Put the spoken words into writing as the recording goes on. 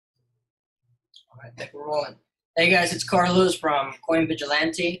I think we're rolling. Hey guys, it's Carlos from Coin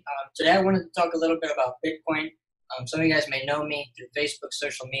Vigilante. Today I wanted to talk a little bit about Bitcoin. Some of you guys may know me through Facebook,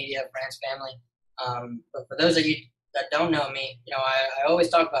 social media, friends, family. But for those of you that don't know me, I always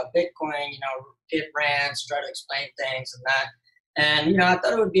talk about Bitcoin, give rants, try to explain things and that. And, I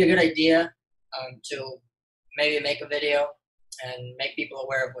thought it would be a good idea to maybe make a video and make people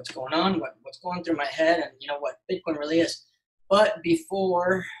aware of what's going on, what's going through my head, and, what Bitcoin really is. But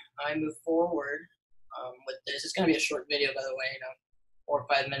before I move forward with this, it's going to be a short video, by the way, 4 or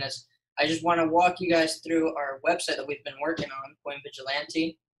 5 minutes. I just want to walk you guys through our website that we've been working on, Coin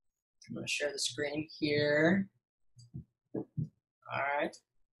Vigilante. I'm going to share the screen here. All right.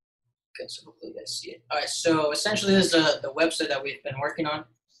 Good, so hopefully you guys see it. All right, so essentially this is the website that we've been working on.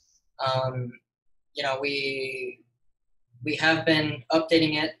 We have been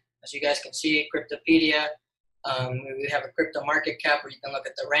updating it, as you guys can see, Cryptopedia. We have a crypto market cap where you can look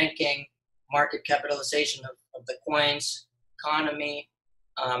at the ranking, market capitalization of the coins, economy,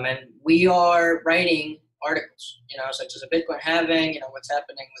 and we are writing articles, such as a Bitcoin halving, what's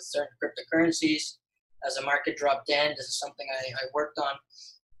happening with certain cryptocurrencies as the market dropped in. This is something I worked on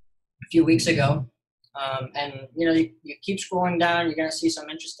a few weeks ago. And, you keep scrolling down, you're going to see some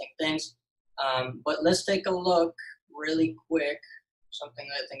interesting things. But let's take a look really quick, something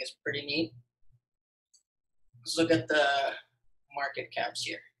that I think is pretty neat. Let's look at the market caps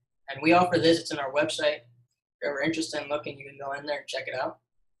here. And we offer this, it's in our website. If you're ever interested in looking, you can go in there and check it out.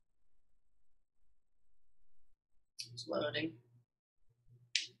 It's loading.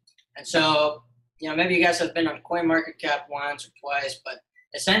 And so, maybe you guys have been on CoinMarketCap once or twice, but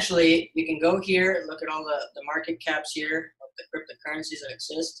essentially you can go here, look at all the market caps here of the cryptocurrencies that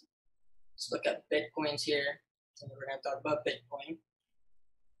exist. Let's look at Bitcoins here. So we're going to talk about Bitcoin.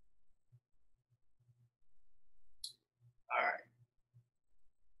 All right.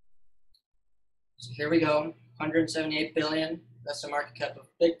 So here we go, 178 billion. That's the market cap of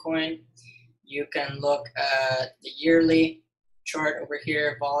Bitcoin. You can look at the yearly chart over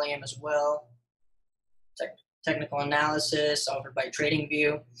here, volume as well. Technical analysis offered by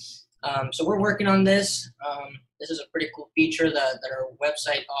TradingView. So we're working on this. This is a pretty cool feature that our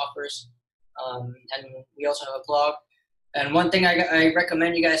website offers. And we also have a blog. And one thing I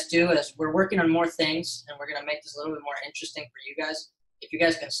recommend you guys do is we're working on more things, and we're going to make this a little bit more interesting for you guys. If you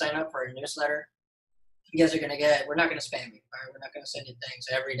guys can sign up for a newsletter, you guys are going to get, we're not going to spam you. All right? We're not going to send you things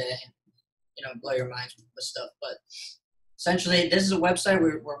every day and, blow your minds with stuff. But essentially, this is a website.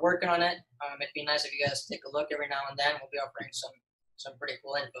 We're working on it. It'd be nice if you guys take a look every now and then. We'll be offering some pretty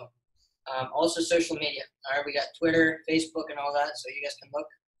cool info. Also, social media. All right, we got Twitter, Facebook, and all that, so you guys can look.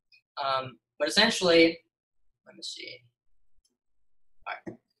 But essentially, let me see. All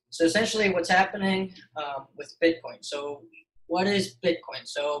right. So essentially, what's happening with Bitcoin? So what is Bitcoin?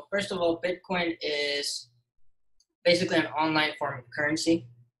 So first of all, Bitcoin is basically an online form of currency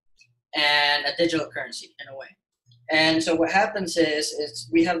and a digital currency in a way. And so what happens is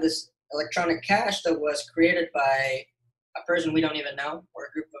we have this electronic cash that was created by a person we don't even know, or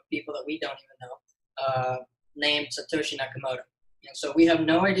a group of people that we don't even know, named Satoshi Nakamoto. And so we have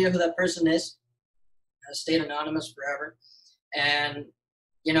no idea who that person is, has stayed anonymous forever. And,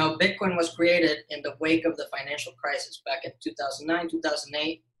 Bitcoin was created in the wake of the financial crisis back in 2009,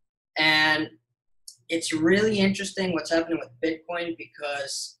 2008. And it's really interesting what's happening with Bitcoin,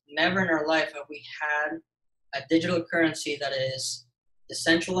 because never in our life have we had a digital currency that is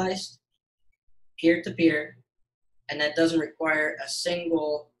decentralized, peer-to-peer, and that doesn't require a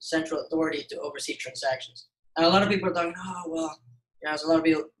single central authority to oversee transactions. Now, a lot of people are talking, oh, well, there's a lot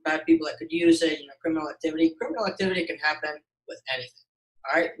of bad people that could use it, criminal activity. Criminal activity can happen with anything.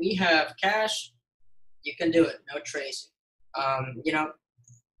 All right, we have cash, you can do it, no tracing.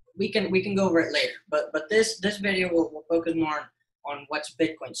 We can go over it later, but this video will focus more on what's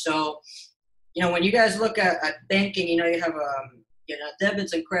Bitcoin. So, when you guys look at banking, you have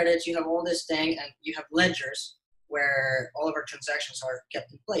debits and credits, you have all this thing, and you have ledgers where all of our transactions are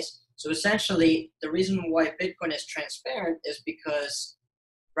kept in place. So essentially, the reason why Bitcoin is transparent is because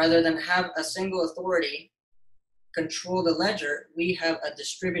rather than have a single authority control the ledger, we have a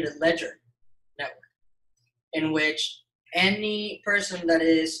distributed ledger network in which any person that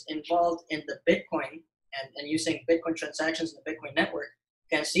is involved in the Bitcoin and using Bitcoin transactions in the Bitcoin network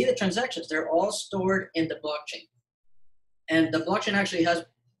can see the transactions. They're all stored in the blockchain. And the blockchain actually has,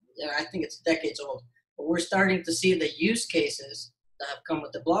 I think it's decades old, but we're starting to see the use cases that have come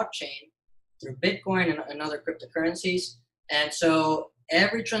with the blockchain through Bitcoin and other cryptocurrencies. And so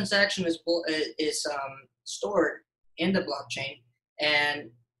every transaction is stored in the blockchain,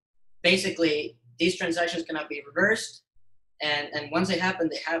 and basically these transactions cannot be reversed, and once they happen,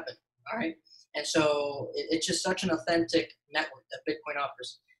 all right? And so it's just such an authentic network that Bitcoin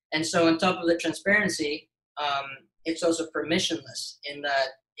offers. And so on top of the transparency, it's also permissionless in that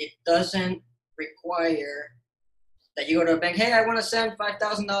it doesn't require that you go to a bank. Hey, I want to send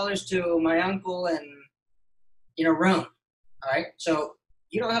 $5,000 to my uncle in Rome. All right, so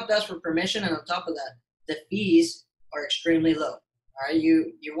you don't have to ask for permission, and on top of that, the fees are extremely low. All right,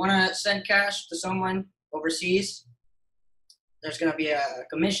 you want to send cash to someone overseas, there's going to be a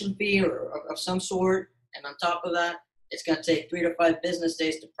commission fee or of some sort, and on top of that, it's going to take 3 to 5 business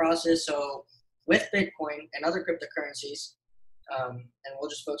days to process. So with Bitcoin and other cryptocurrencies, and we'll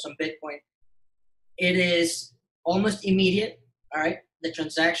just focus on Bitcoin, it is almost immediate. All right, the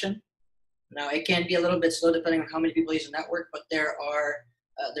transaction. Now it can be a little bit slow depending on how many people use the network, but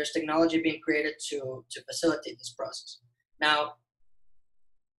there's technology being created to facilitate this process. Now,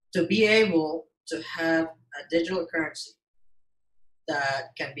 to be able to have a digital currency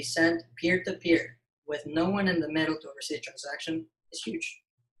that can be sent peer-to-peer with no one in the middle to oversee a transaction is huge.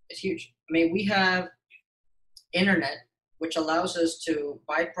 It's huge. I mean, we have internet, which allows us to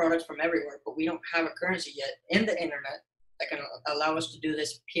buy products from everywhere, but we don't have a currency yet in the internet that can allow us to do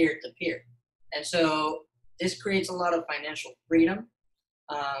this peer-to-peer. And so this creates a lot of financial freedom,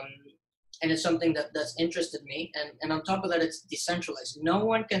 and it's something that's interested me. And on top of that, it's decentralized. No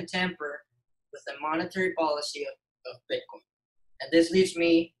one can tamper with the monetary policy of Bitcoin. And this leads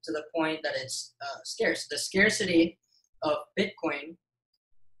me to the point that it's scarce. The scarcity of Bitcoin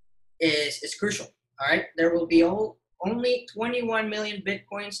is crucial. All right, there will be only 21 million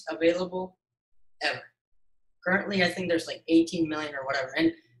Bitcoins available ever. Currently, I think there's like 18 million or whatever.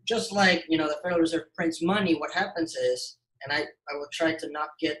 And just like, the Federal Reserve prints money, what happens is, and I will try to not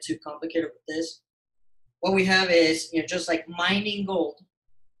get too complicated with this, what we have is, just like mining gold.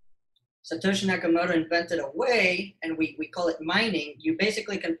 Satoshi Nakamoto invented a way, and we call it mining. You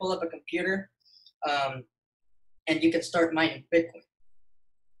basically can pull up a computer, and you can start mining Bitcoin.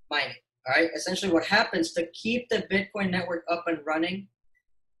 Mining, all right? Essentially what happens to keep the Bitcoin network up and running,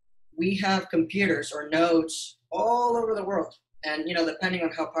 we have computers or nodes all over the world. And, depending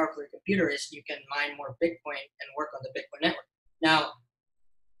on how powerful your computer is, you can mine more Bitcoin and work on the Bitcoin network. Now,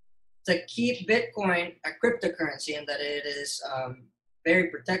 to keep Bitcoin a cryptocurrency and that it is very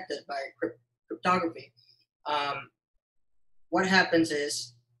protected by cryptography, what happens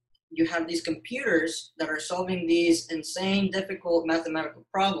is you have these computers that are solving these insane, difficult mathematical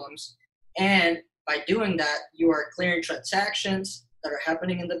problems. And by doing that, you are clearing transactions that are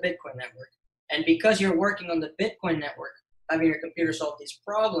happening in the Bitcoin network. And because you're working on the Bitcoin network, having your computer solve these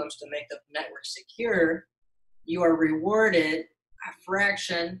problems to make the network secure, you are rewarded a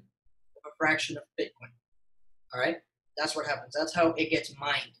fraction of Bitcoin. All right? That's what happens. That's how it gets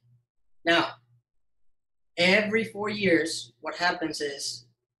mined. Now, every 4 years, what happens is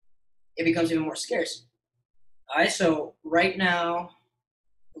it becomes even more scarce. All right, so right now,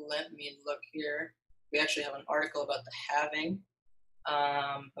 let me look here. We actually have an article about the halving.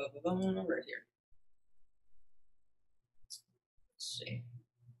 Right here. Let's see.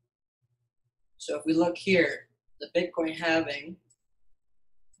 So if we look here, the Bitcoin halving,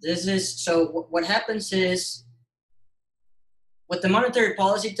 so what happens is, with the monetary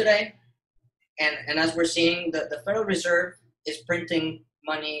policy today, and as we're seeing, the Federal Reserve is printing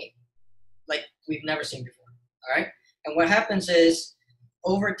money like we've never seen before, all right? And what happens is,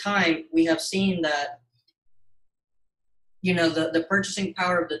 over time, we have seen that, the purchasing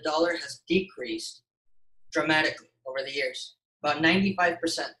power of the dollar has decreased dramatically over the years, about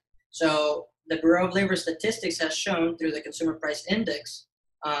 95%. So the Bureau of Labor Statistics has shown through the Consumer Price Index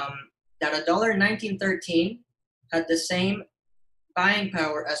that $1 in 1913 had the same buying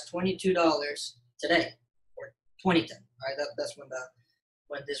power as $22 today, or 2010. All right, that's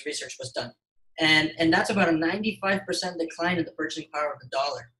when this research was done, and that's about a 95% decline in the purchasing power of the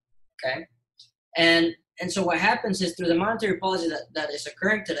dollar. Okay, and so what happens is, through the monetary policy that is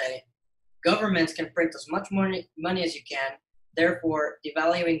occurring today, governments can print as much money as you can, therefore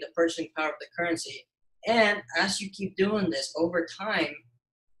devaluing the purchasing power of the currency. And as you keep doing this over time,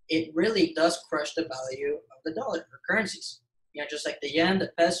 it really does crush the value of the dollar or currencies. Just like the yen, the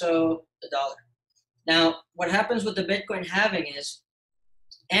peso, the dollar. Now, what happens with the Bitcoin halving is,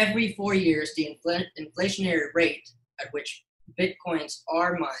 every 4 years, the inflationary rate at which Bitcoins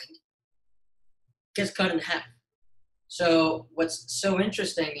are mined gets cut in half. So what's so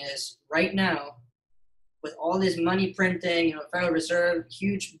interesting is, right now, with all this money printing, Federal Reserve,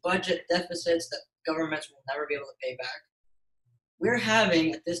 huge budget deficits that governments will never be able to pay back, we're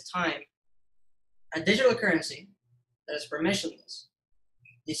having at this time a digital currency that is permissionless,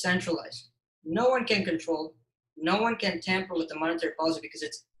 decentralized. No one can control, no one can tamper with the monetary policy because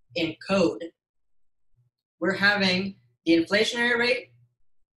it's in code. we're having the inflationary rate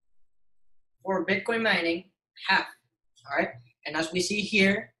for Bitcoin mining half. All right. And as we see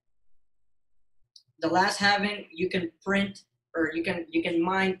here, the last halving, you can print or you can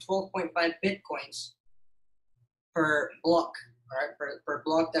mine 12.5 Bitcoins per block, all right, per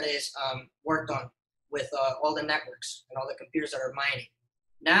block that is worked on with all the networks and all the computers that are mining.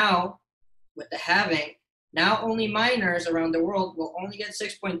 Now, with the halving, now only miners around the world will only get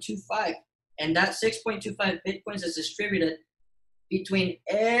 6.25, and that 6.25 Bitcoins is distributed between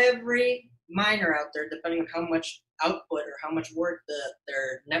every miner out there, depending on how much output or how much work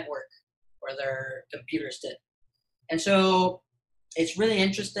their network or their computers did. And so it's really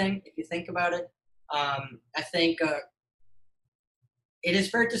interesting if you think about it. I think it is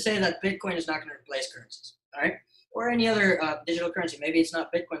fair to say that Bitcoin is not going to replace currencies, all right, or any other digital currency. Maybe it's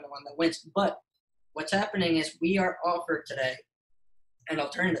not Bitcoin the one that wins, but what's happening is we are offered today an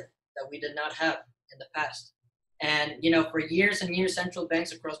alternative that we did not have in the past. And, you know, for years and years, central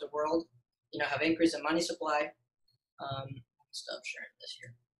banks across the world, you know, have increased the money supply. Stop sharing this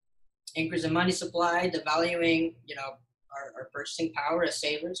here. Increase in money supply, devaluing, you know, our purchasing power as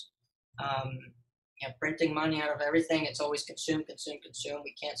savers. You know, printing money out of everything. It's always consume, consume, consume.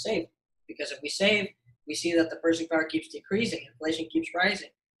 We can't save, because if we save, we see that the purchasing power keeps decreasing, inflation keeps rising.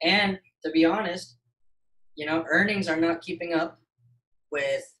 And to be honest, you know, earnings are not keeping up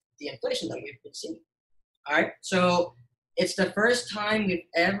with the inflation that we've been seeing. All right. So it's the first time we've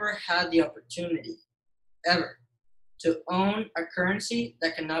ever had the opportunity, ever, to own a currency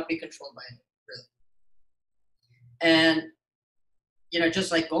that cannot be controlled by anyone, really. And, you know,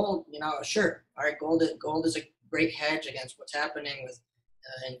 just like gold, you know, sure, all right, gold is a great hedge against what's happening with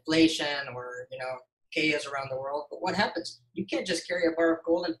inflation or, you know, chaos around the world. But what happens? You can't just carry a bar of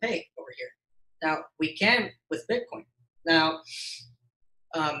gold and pay over here. Now, we can with Bitcoin. Now,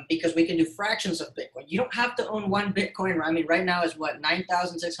 because we can do fractions of Bitcoin. You don't have to own one Bitcoin. I mean, right now is what,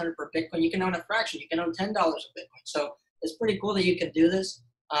 9,600 per Bitcoin. You can own a fraction. You can own $10 of Bitcoin. So it's pretty cool that you can do this.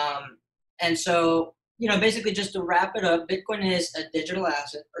 And so, you know, basically just to wrap it up, Bitcoin is a digital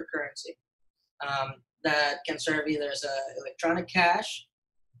asset or currency that can serve either as an electronic cash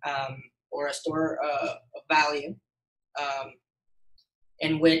or a store of value,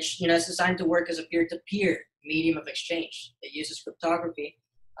 in which, you know, it's designed to work as a peer-to-peer medium of exchange. It uses cryptography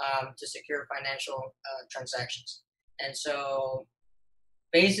to secure financial transactions. And so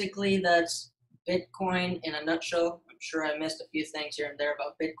basically that's Bitcoin in a nutshell. I'm sure I missed a few things here and there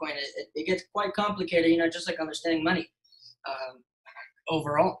about Bitcoin. It gets quite complicated, you know, just like understanding money.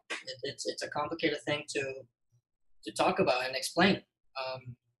 Overall, it's a complicated thing to talk about and explain.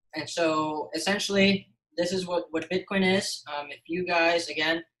 And so essentially, this is what Bitcoin is. If you guys,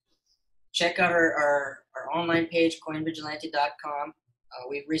 again, check out our online page, coinvigilante.com.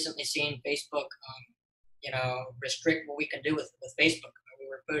 We've recently seen Facebook, you know, restrict what we can do with Facebook. We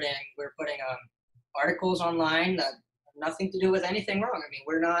were putting articles online that have nothing to do with anything wrong. I mean,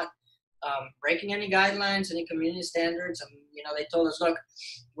 we're not breaking any guidelines, any community standards. And, you know, they told us, look,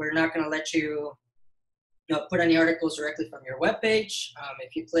 we're not going to let you, you know, put any articles directly from your webpage.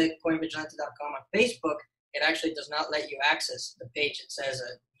 If you click coinvigilante.com on Facebook, it actually does not let you access the page. It says,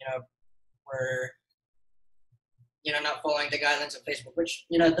 you know, we're, you know, not following the guidelines of Facebook, which,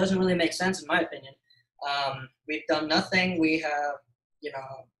 you know, doesn't really make sense in my opinion. We've done nothing. We have, you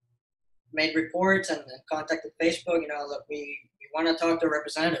know, made reports and contacted Facebook. You know, look, we want to talk to a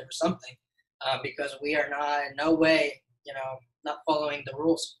representative or something because we are not in no way, you know, not following the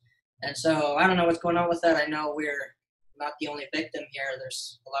rules. And so I don't know what's going on with that. I know we're not the only victim here.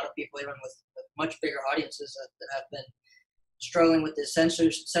 There's a lot of people even with much bigger audiences that have been struggling with this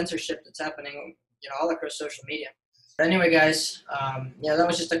censorship that's happening, you know, all across social media. But anyway, guys, yeah, that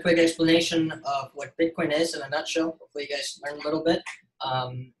was just a quick explanation of what Bitcoin is in a nutshell. Hopefully you guys learned a little bit.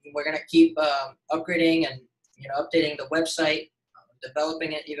 We're going to keep upgrading and, you know, updating the website,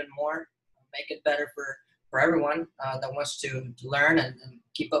 developing it even more, make it better for everyone that wants to learn and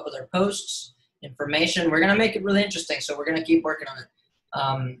keep up with our posts, information. We're going to make it really interesting, so we're going to keep working on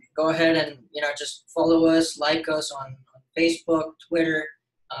it. Go ahead and, you know, just follow us, like us on Facebook, Twitter.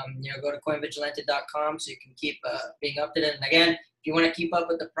 You know, go to coinvigilante.com so you can keep being updated. And again, if you want to keep up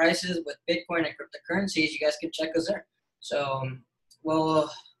with the prices with Bitcoin and cryptocurrencies, you guys can check us there. So we'll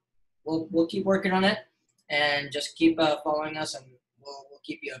keep working on it and just keep following us, and we'll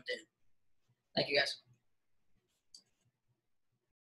keep you updated. Thank you, guys.